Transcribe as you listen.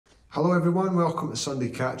Hello everyone, welcome to Sunday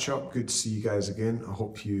Catch Up. Good to see you guys again. I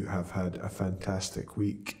hope you have had a fantastic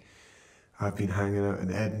week. I've been hanging out in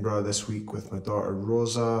Edinburgh this week with my daughter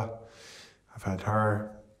Rosa. I've had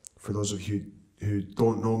her. For those of you who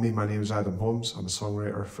don't know me, my name is Adam Holmes. I'm a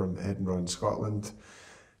songwriter from Edinburgh in Scotland.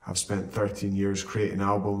 I've spent 13 years creating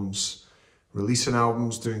albums, releasing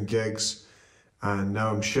albums, doing gigs, and now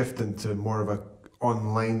I'm shifting to more of an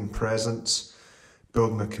online presence,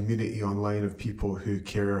 building a community online of people who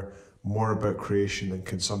care more about creation than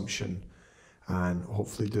consumption, and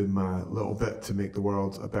hopefully doing my little bit to make the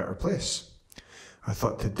world a better place. I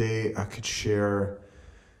thought today I could share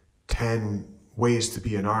 10 ways to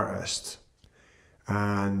be an artist.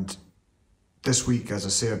 And this week, as I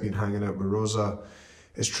say, I've been hanging out with Rosa.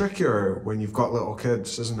 It's trickier when you've got little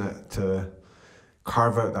kids, isn't it, to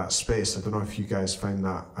carve out that space. I don't know if you guys find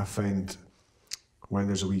that. I find when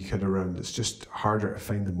there's a wee kid around, it's just harder to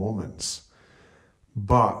find the moments.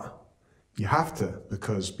 But you have to,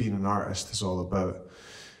 because being an artist is all about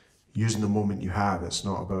using the moment you have. It's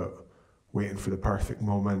not about waiting for the perfect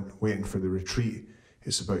moment, waiting for the retreat.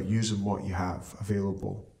 It's about using what you have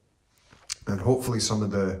available. And hopefully some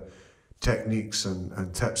of the techniques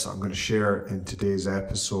and tips that I'm going to share in today's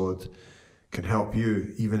episode can help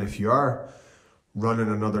you, even if you are running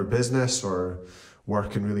another business or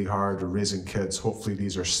working really hard or raising kids. Hopefully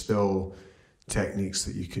these are still techniques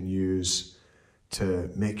that you can use to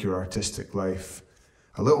make your artistic life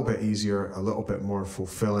a little bit easier, a little bit more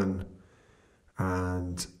fulfilling,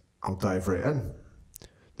 and I'll dive right in.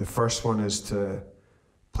 The first one is to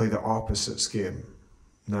play the opposites game.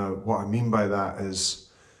 Now, what I mean by that is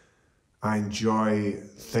I enjoy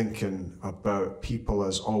thinking about people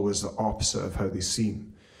as always the opposite of how they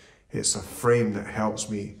seem. It's a frame that helps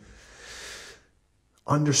me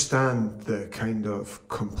understand the kind of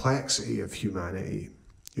complexity of humanity.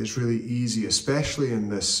 It's really easy, especially in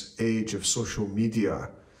this age of social media,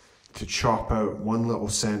 to chop out one little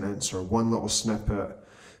sentence or one little snippet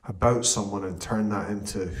about someone and turn that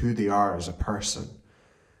into who they are as a person.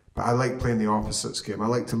 But I like playing the opposites game. I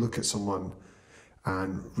like to look at someone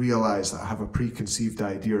and realize that I have a preconceived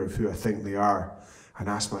idea of who I think they are and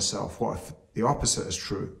ask myself, what if the opposite is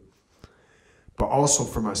true? But also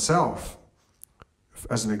for myself,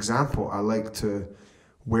 as an example, I like to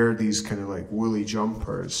wear these kind of like woolly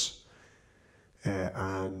jumpers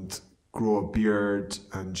and grow a beard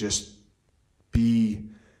and just be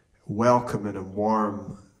welcoming and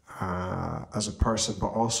warm as a person. But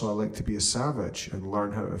also I like to be a savage and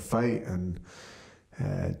learn how to fight and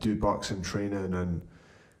do boxing training and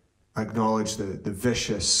acknowledge the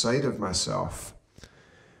vicious side of myself.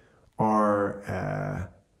 Or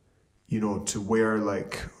to wear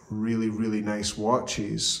like really, really nice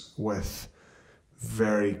watches with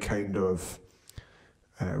very kind of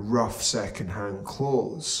rough secondhand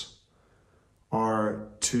clothes, or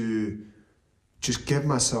to just give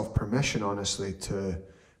myself permission, honestly, to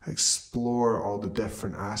explore all the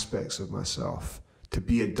different aspects of myself, to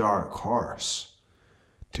be a dark horse,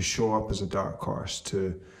 to show up as a dark horse,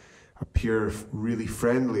 to appear really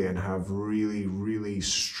friendly and have really, really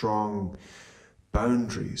strong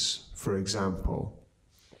boundaries, for example.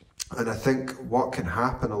 And I think what can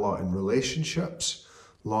happen a lot in relationships,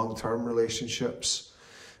 long-term relationships,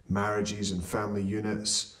 marriages and family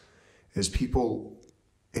units, is people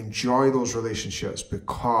enjoy those relationships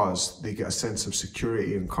because they get a sense of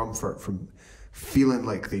security and comfort from feeling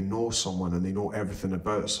like they know someone and they know everything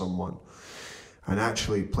about someone. And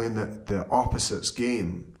actually playing the opposites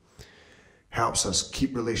game helps us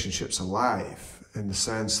keep relationships alive, in the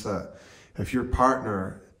sense that if your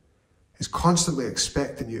partner is constantly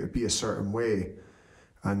expecting you to be a certain way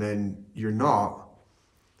and then you're not,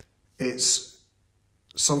 it's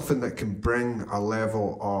something that can bring a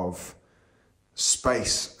level of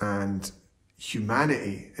spice and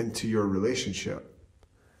humanity into your relationship.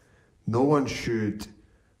 No one should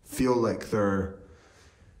feel like they're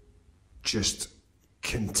just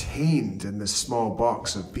contained in this small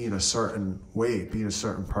box of being a certain way, being a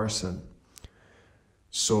certain person.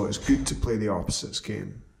 So it's good to play the opposites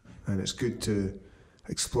game, and it's good to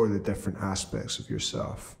explore the different aspects of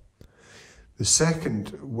yourself. The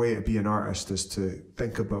second way to be an artist is to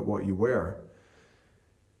think about what you wear.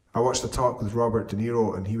 I watched a talk with Robert De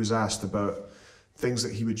Niro, and he was asked about things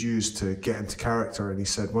that he would use to get into character, and he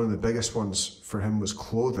said one of the biggest ones for him was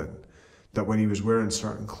clothing, that when he was wearing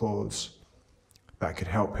certain clothes, that could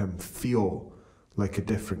help him feel like a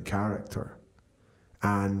different character.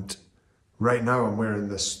 And right now I'm wearing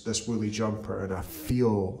this woolly jumper and I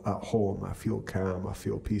feel at home, I feel calm, I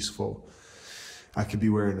feel peaceful. I could be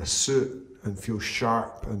wearing a suit and feel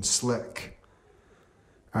sharp and slick.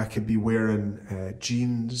 I could be wearing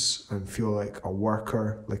jeans and feel like a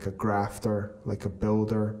worker, like a grafter, like a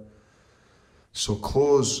builder. So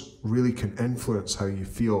clothes really can influence how you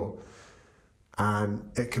feel, and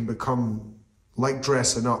it can become like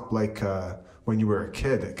dressing up, like when you were a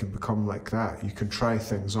kid. It can become like that. You can try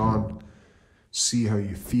things on, see how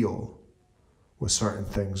you feel with certain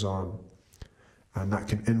things on, and that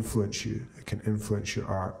can influence you. It can influence your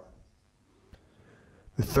art.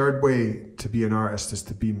 The third way to be an artist is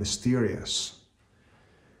to be mysterious.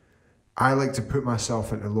 I like to put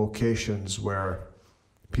myself into locations where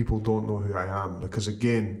people don't know who I am, because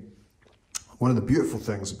again, one of the beautiful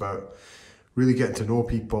things about really getting to know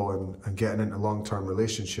people and getting into long-term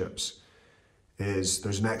relationships is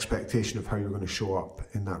there's an expectation of how you're going to show up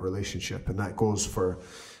in that relationship, and that goes for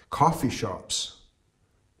coffee shops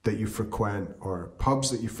that you frequent or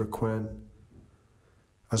pubs that you frequent,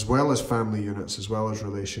 as well as family units, as well as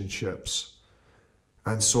relationships.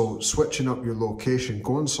 And so switching up your location,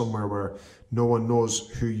 going somewhere where no one knows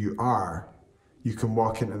who you are, you can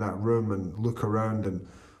walk into that room and look around and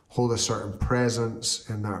hold a certain presence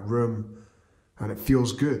in that room, and it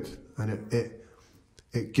feels good, and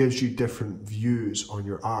it gives you different views on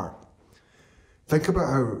your art. Think about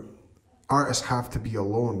how artists have to be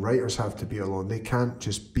alone, writers have to be alone. They can't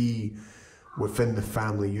just be within the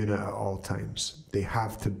family unit at all times. They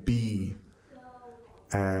have to be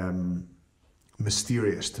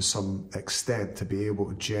mysterious to some extent to be able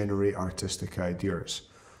to generate artistic ideas.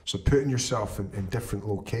 So putting yourself in different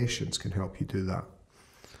locations can help you do that.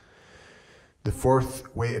 The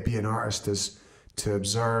fourth way to be an artist is to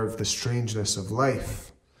observe the strangeness of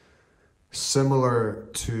life. Similar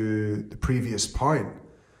to the previous point,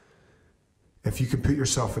 if you can put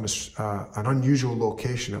yourself in an unusual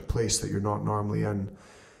location, a place that you're not normally in,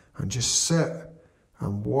 and just sit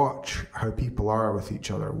and watch how people are with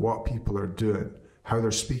each other, what people are doing, how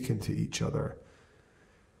they're speaking to each other.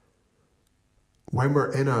 When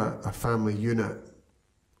we're in a family unit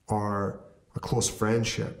or a close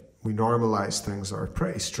friendship, we normalize things that are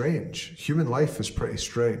pretty strange. Human life is pretty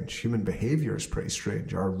strange. Human behavior is pretty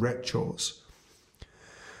strange. Our rituals,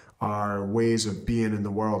 our ways of being in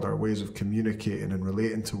the world, our ways of communicating and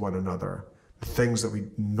relating to one another, the things that we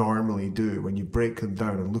normally do, when you break them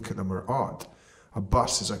down and look at them, are odd. A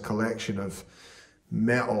bus is a collection of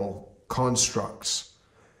metal constructs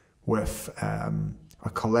with a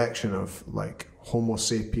collection of like Homo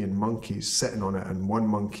sapien monkeys sitting on it, and one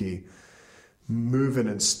monkey moving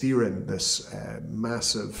and steering this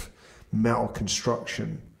massive metal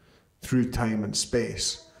construction through time and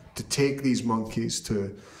space to take these monkeys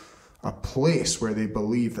to a place where they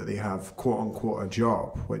believe that they have quote unquote a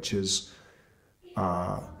job, which is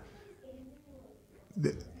a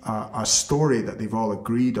story that they've all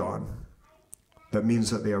agreed on, that means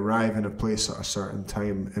that they arrive in a place at a certain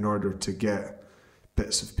time in order to get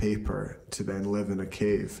bits of paper to then live in a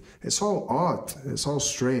cave. It's all odd, it's all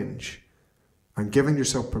strange. And giving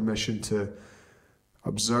yourself permission to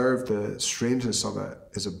observe the strangeness of it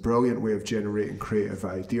is a brilliant way of generating creative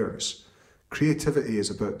ideas. Creativity is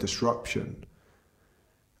about disruption.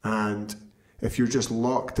 And if you're just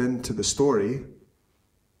locked into the story,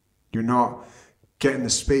 you're not getting the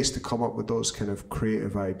space to come up with those kind of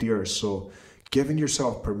creative ideas. So giving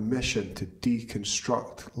yourself permission to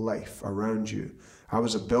deconstruct life around you. I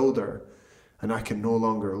was a builder, and I can no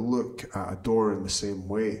longer look at a door in the same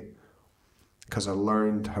way, because I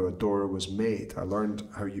learned how a door was made. I learned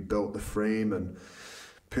how you built the frame and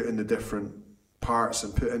put in the different parts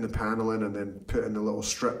and put in the paneling and then put in the little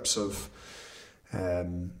strips of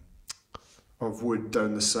wood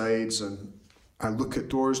down the sides. And I look at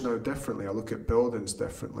doors now differently. I look at buildings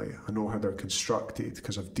differently. I know how they're constructed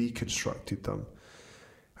because I've deconstructed them.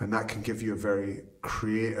 And that can give you a very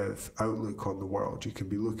creative outlook on the world. You can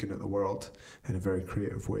be looking at the world in a very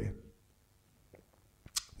creative way.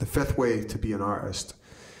 The fifth way to be an artist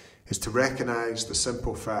is to recognize the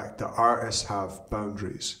simple fact that artists have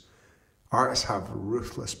boundaries. Artists have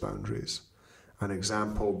ruthless boundaries. An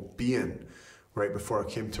example being, right before I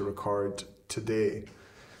came to record today,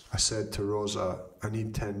 I said to Rosa, I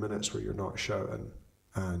need 10 minutes where you're not shouting.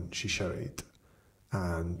 And she shouted.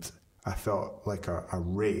 And I felt like a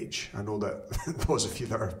rage. I know that those of you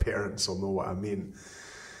that are parents will know what I mean.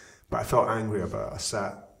 But I felt angry about it. I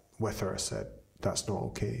sat with her, I said, that's not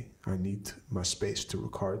okay. I need my space to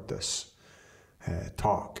record this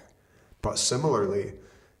talk. But similarly,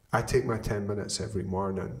 I take my 10 minutes every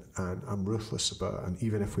morning and I'm ruthless about it. And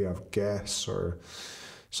even if we have guests or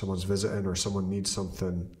someone's visiting or someone needs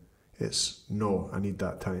something, it's no, I need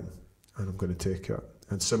that time and I'm going to take it.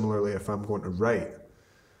 And similarly, if I'm going to write,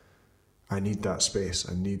 I need that space,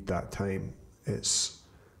 I need that time. It's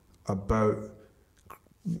about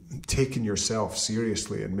taking yourself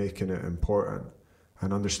seriously and making it important,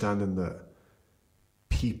 and understanding that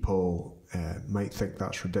people might think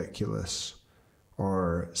that's ridiculous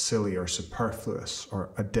or silly or superfluous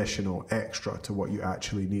or additional extra to what you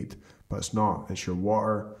actually need. But it's not. It's your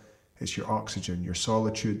water, it's your oxygen. Your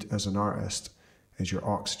solitude as an artist is your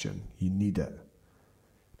oxygen. You need it.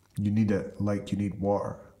 You need it like you need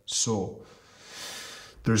water. So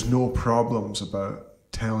there's no problems about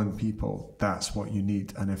telling people that's what you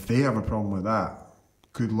need. And if they have a problem with that,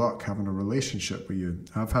 good luck having a relationship with you.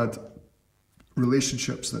 I've had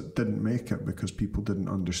relationships that didn't make it because people didn't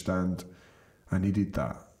understand I needed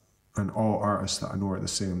that. And all artists that I know are the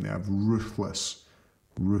same. They have ruthless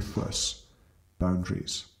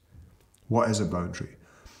boundaries. What is a boundary?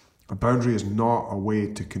 A boundary is not a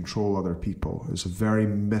way to control other people. It's a very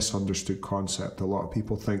misunderstood concept. A lot of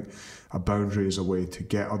people think a boundary is a way to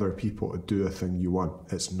get other people to do a thing you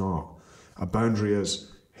want. It's not. A boundary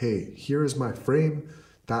is, hey, here is my frame.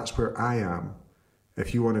 That's where I am.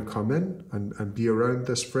 If you want to come in and be around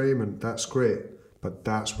this frame, and that's great, but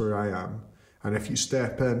that's where I am. And if you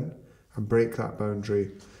step in and break that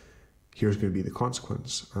boundary, here's going to be the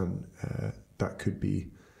consequence. And that could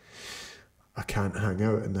be, I can't hang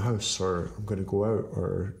out in the house, or I'm going to go out,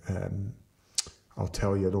 or I'll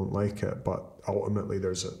tell you I don't like it. But ultimately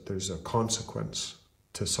there's a consequence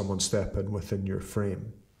to someone stepping within your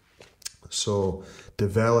frame. So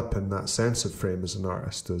developing that sense of frame as an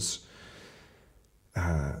artist is,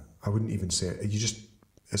 I wouldn't even say it.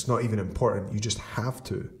 It's not even important. You just have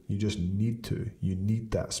to. You just need to. You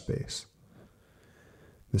need that space.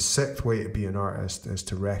 The sixth way to be an artist is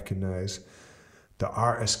to recognize that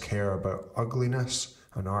artists care about ugliness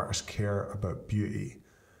and artists care about beauty,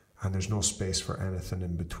 and there's no space for anything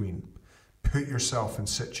in between. Put yourself in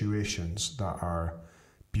situations that are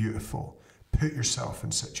beautiful. Put yourself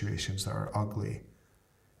in situations that are ugly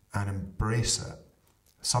and embrace it.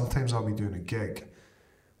 Sometimes I'll be doing a gig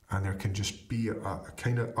and there can just be a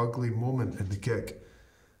kind of ugly moment in the gig.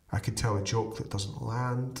 I could tell a joke that doesn't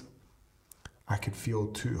land. I could feel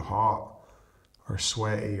too hot or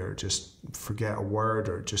sweaty or just forget a word,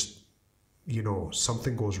 or just,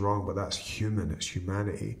 something goes wrong, but that's human, it's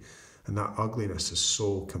humanity. And that ugliness is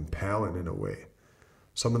so compelling in a way.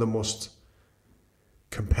 Some of the most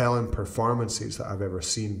compelling performances that I've ever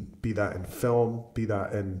seen, be that in film, be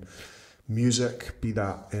that in music, be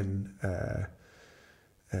that in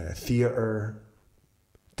theatre,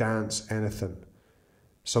 dance, anything.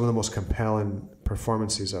 Some of the most compelling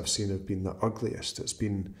performances I've seen have been the ugliest. It's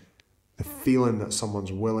been the feeling that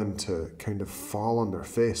someone's willing to kind of fall on their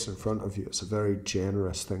face in front of you. It's a very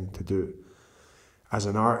generous thing to do. As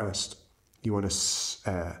an artist, you want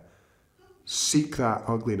to seek that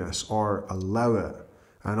ugliness or allow it.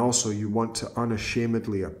 And also you want to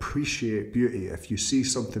unashamedly appreciate beauty. If you see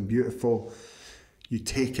something beautiful, you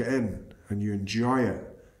take it in and you enjoy it.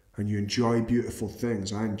 And you enjoy beautiful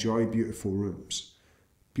things. I enjoy beautiful rooms,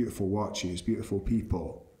 beautiful watches, beautiful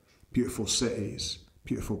people, beautiful cities,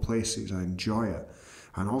 beautiful places. I enjoy it.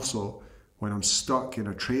 And also, when I'm stuck in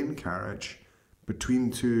a train carriage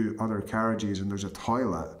between two other carriages and there's a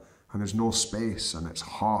toilet and there's no space and it's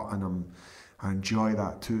hot, and I enjoy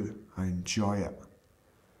that too. I enjoy it.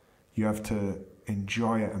 You have to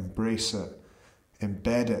enjoy it, embrace it,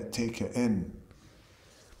 embed it, take it in.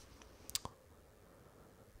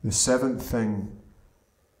 The seventh thing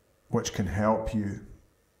which can help you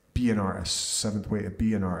be an artist, seventh way to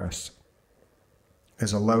be an artist,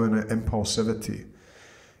 is allowing impulsivity.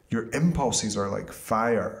 Your impulses are like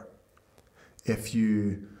fire. If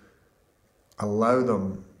you allow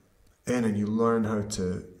them in and you learn how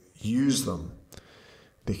to use them,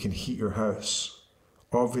 they can heat your house.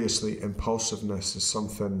 Obviously, impulsiveness is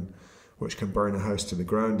something which can burn a house to the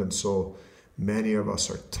ground, and so many of us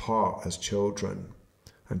are taught as children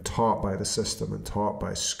and taught by the system and taught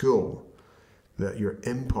by school that your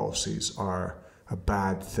impulses are a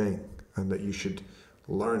bad thing and that you should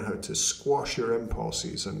learn how to squash your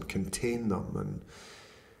impulses and contain them. And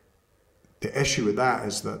the issue with that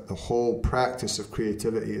is that the whole practice of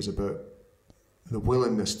creativity is about the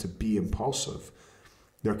willingness to be impulsive.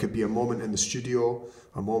 There could be a moment in the studio,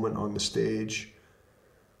 a moment on the stage,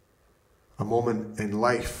 a moment in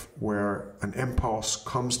life where an impulse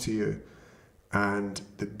comes to you. And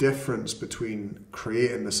the difference between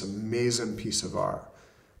creating this amazing piece of art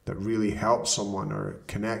that really helps someone or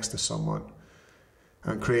connects to someone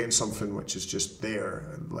and creating something which is just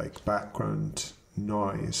there, like background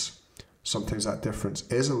noise, sometimes that difference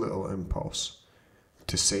is a little impulse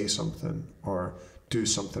to say something or do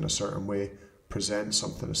something a certain way, present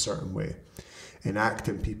something a certain way. In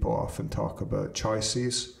acting, people often talk about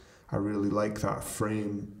choices I really like that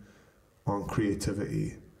frame on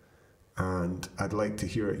creativity, and I'd like to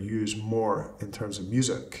hear it used more in terms of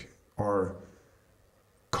music or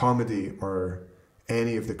comedy or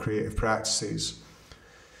any of the creative practices.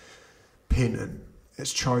 Painting,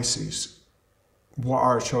 it's choices. What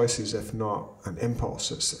are choices if not an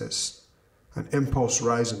impulse? It's an impulse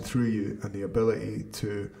rising through you and the ability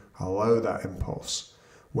to allow that impulse.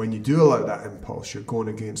 When you do allow that impulse, you're going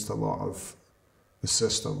against a lot of the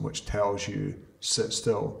system, which tells you, sit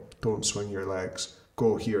still, don't swing your legs,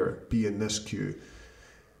 go here, be in this queue.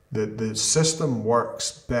 The system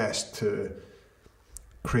works best to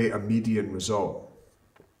create a median result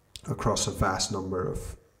across a vast number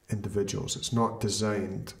of individuals. It's not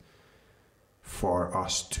designed for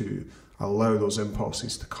us to allow those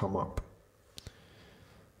impulses to come up.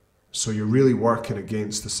 So you're really working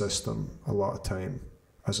against the system a lot of time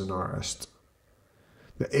as an artist.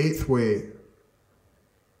 The 8th way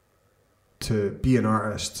to be an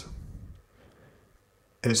artist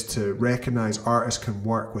is to recognize artists can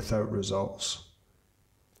work without results.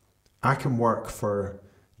 I can work for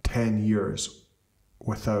 10 years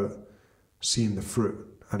without seeing the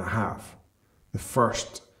fruit, and I have. The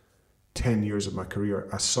first 10 years of my career,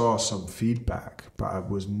 I saw some feedback, but I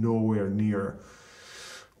was nowhere near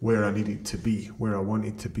where I needed to be, where I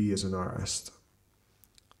wanted to be as an artist.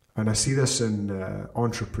 And I see this in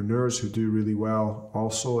entrepreneurs who do really well.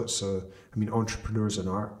 Also, entrepreneurs and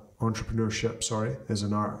art. Entrepreneurship, is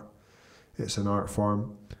an art. It's an art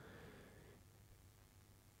form.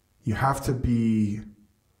 You have to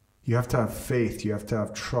have faith, you have to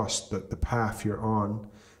have trust that the path you're on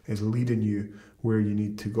is leading you where you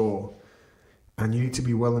need to go. And you need to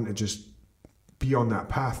be willing to just be on that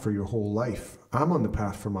path for your whole life. I'm on the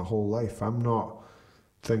path for my whole life. I'm not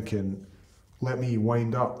thinking, let me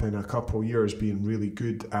wind up in a couple of years being really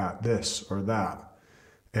good at this or that.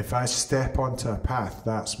 If I step onto a path,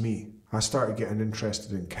 that's me. I started getting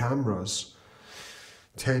interested in cameras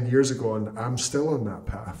 10 years ago, and I'm still on that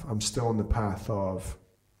path. I'm still on the path of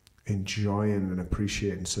enjoying and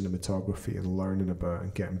appreciating cinematography and learning about it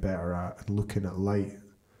and getting better at and looking at light,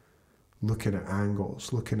 looking at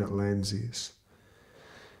angles, looking at lenses.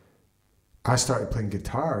 I started playing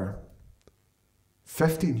guitar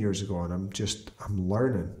 15 years ago, and I'm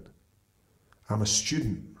learning. I'm a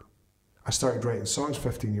student. I started writing songs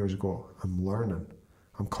 15 years ago. I'm learning.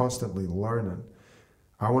 I'm constantly learning.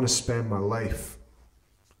 I want to spend my life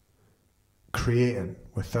creating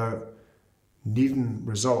without needing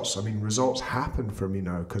results. Results happen for me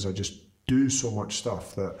now because I just do so much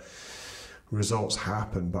stuff that results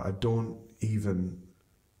happen, but I don't even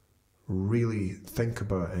really think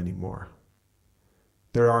about it anymore.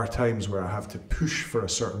 There are times where I have to push for a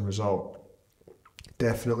certain result,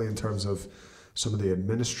 definitely in terms of some of the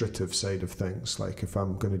administrative side of things. Like if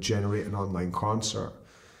I'm going to generate an online concert,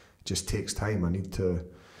 it just takes time. I need to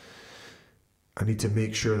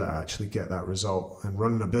make sure that I actually get that result. And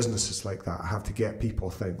running a business is like that. I have to get people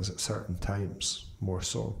things at certain times, more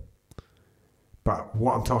so. But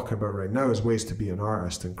what I'm talking about right now is ways to be an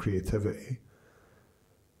artist and creativity.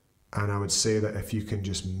 And I would say that if you can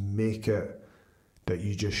just make it that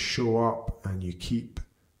you just show up and you keep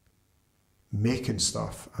making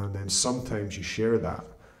stuff, and then sometimes you share that,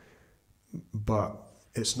 but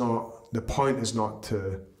it's not, the point is not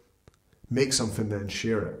to make something then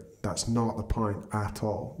share it. That's not the point at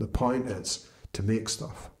all. The point is to make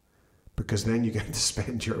stuff, because then you get to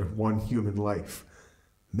spend your one human life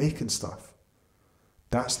making stuff.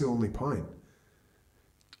 That's the only point.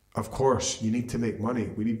 Of course, you need to make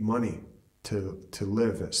money. We need money to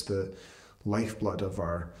live. It's the lifeblood of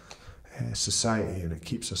our society, and it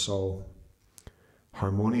keeps us all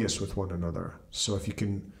harmonious with one another. So if you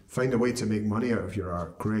can find a way to make money out of your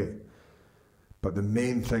art, great. But the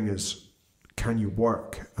main thing is, can you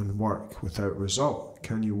work and work without result?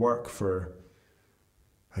 Can you work for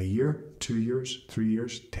a year, 2 years, 3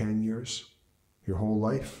 years, 10 years, your whole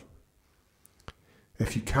life?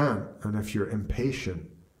 If you can't, and if you're impatient,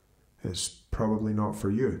 it's probably not for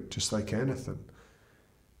you, just like anything.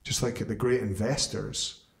 Just like the great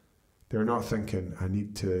investors, they're not thinking, I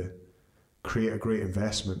need to create a great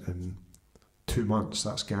investment in 2 months.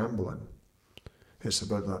 That's gambling. It's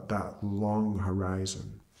about that long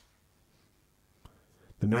horizon.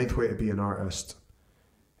 The 9th way to be an artist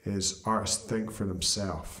is artists think for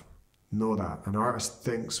themselves. Know that. An artist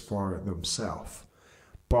thinks for themselves.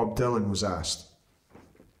 Bob Dylan was asked,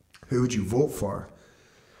 who would you vote for?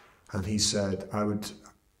 And he said, I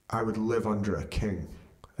would live under a king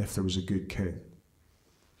if there was a good king.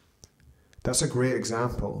 That's a great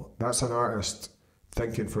example. That's an artist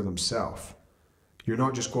thinking for themselves. You're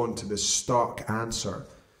not just going to this stock answer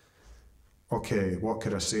okay, what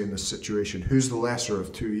could I say in this situation? Who's the lesser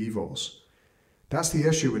of two evils? That's the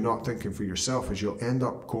issue with not thinking for yourself, is you'll end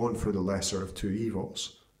up going for the lesser of two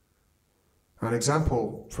evils. An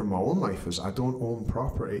example from my own life is I don't own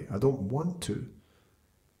property. I don't want to.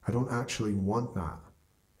 I don't actually want that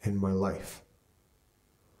in my life.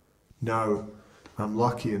 Now, I'm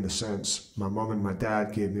lucky in the sense my mum and my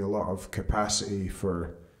dad gave me a lot of capacity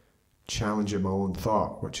for challenging my own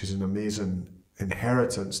thought, which is an amazing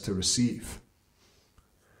inheritance to receive.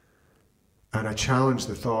 And I challenged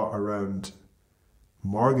the thought around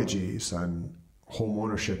mortgages and home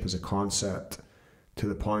ownership as a concept to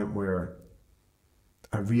the point where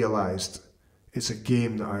I realized it's a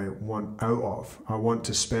game that I want out of. I want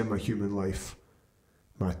to spend my human life,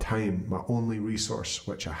 my time, my only resource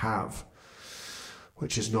which I have,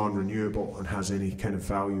 which is non-renewable and has any kind of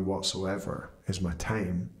value whatsoever, is my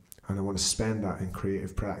time. And I want to spend that in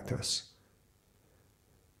creative practice.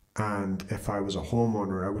 And if I was a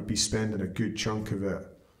homeowner, I would be spending a good chunk of it.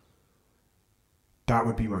 That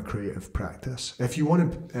would be my creative practice. If you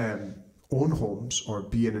want to own homes or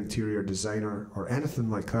be an interior designer or anything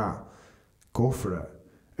like that, go for it.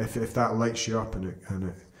 If that lights you up and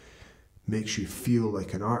it makes you feel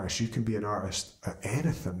like an artist, you can be an artist at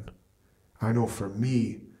anything. I know for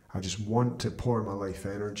me, I just want to pour my life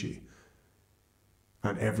energy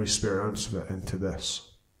and every spare ounce of it into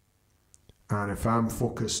this. And if I'm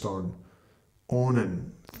focused on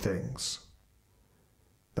owning things,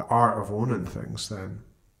 the art of owning things, then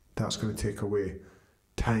that's going to take away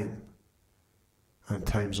time. And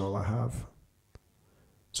time's all I have.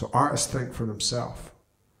 So artists think for themselves.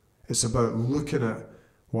 It's about looking at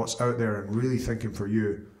what's out there and really thinking for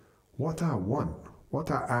you, what do I want? What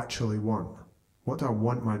do I actually want? What do I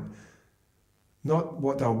want not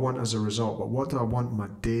what do I want as a result, but what do I want my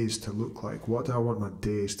days to look like? What do I want my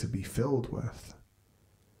days to be filled with?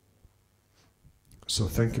 So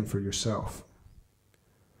thinking for yourself.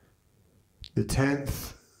 The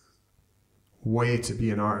 10th way to be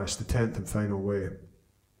an artist, the 10th and final way,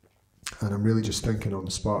 and I'm really just thinking on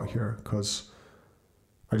the spot here because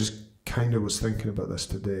I just kind of was thinking about this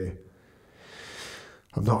today.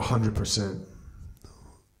 I'm not 100%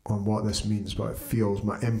 on what this means, but it feels,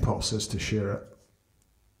 my impulse is to share it.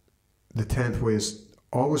 The 10th way is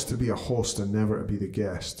always to be a host and never to be the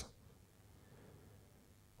guest.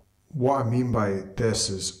 What I mean by this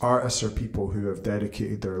is artists are people who have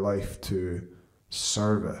dedicated their life to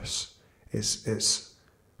service. It's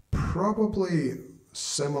probably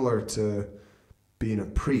similar to being a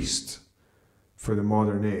priest for the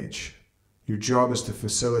modern age. Your job is to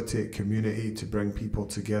facilitate community, to bring people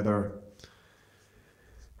together,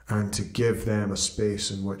 and to give them a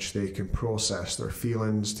space in which they can process their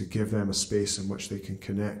feelings, to give them a space in which they can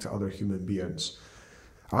connect to other human beings.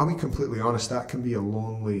 I'll be completely honest, that can be a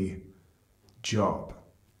lonely job.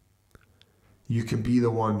 You can be the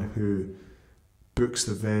one who books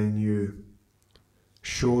the venue,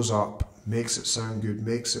 shows up, makes it sound good,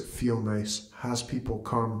 makes it feel nice, has people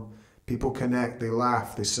come, people connect, they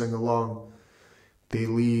laugh, they sing along, they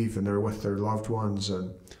leave and they're with their loved ones,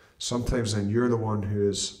 and sometimes then you're the one who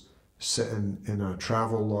is sitting in a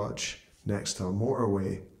travel lodge next to a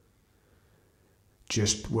motorway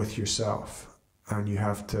just with yourself, and you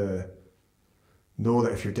have to know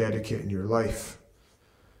that if you're dedicating your life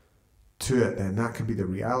to it, then that can be the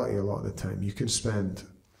reality a lot of the time. You can spend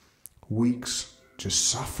weeks just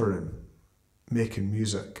suffering making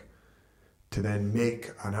music to then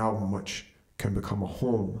make an album which can become a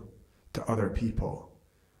home to other people.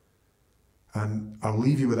 And I'll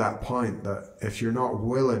leave you with that point that if you're not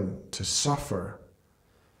willing to suffer,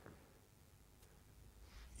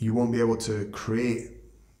 you won't be able to create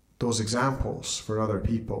those examples for other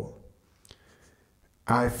people.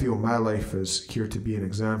 I feel my life is here to be an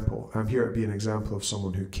example. I'm here to be an example of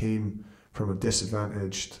someone who came from a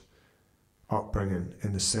disadvantaged upbringing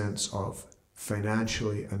in the sense of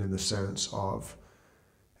financially and in the sense of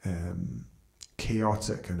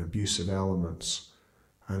chaotic and abusive elements.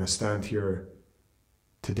 And I stand here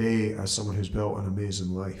today as someone who's built an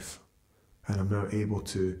amazing life. And I'm now able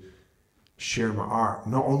to share my art,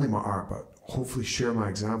 not only my art, but hopefully share my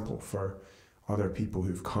example for other people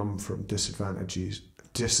who've come from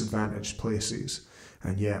disadvantaged places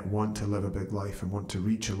and yet want to live a big life and want to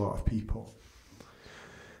reach a lot of people.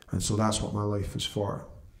 And so that's what my life is for.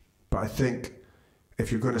 But I think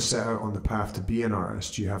if you're going to set out on the path to be an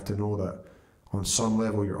artist, you have to know that on some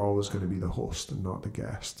level, you're always going to be the host and not the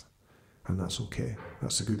guest. And that's okay.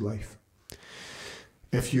 That's a good life.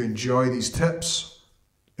 If you enjoy these tips,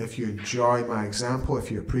 if you enjoy my example, if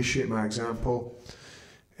you appreciate my example,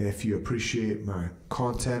 if you appreciate my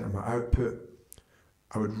content and my output,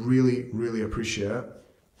 I would really, really appreciate,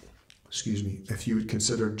 if you would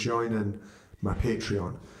consider joining my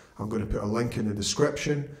Patreon. I'm going to put a link in the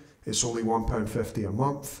description. It's only £1.50 a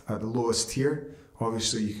month at the lowest tier.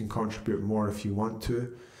 Obviously, you can contribute more if you want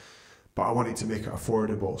to, but I wanted to make it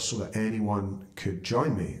affordable so that anyone could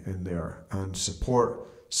join me in there and support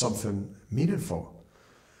something meaningful.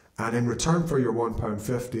 And in return for your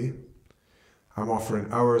 £1.50, I'm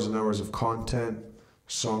offering hours and hours of content,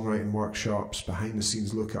 songwriting workshops, behind the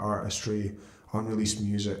scenes look at artistry, unreleased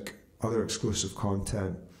music, other exclusive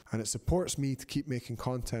content. And it supports me to keep making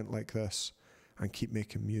content like this and keep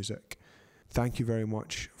making music. Thank you very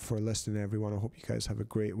much for listening, everyone. I hope you guys have a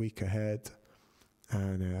great week ahead.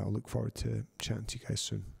 And I'll look forward to chatting to you guys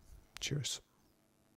soon. Cheers.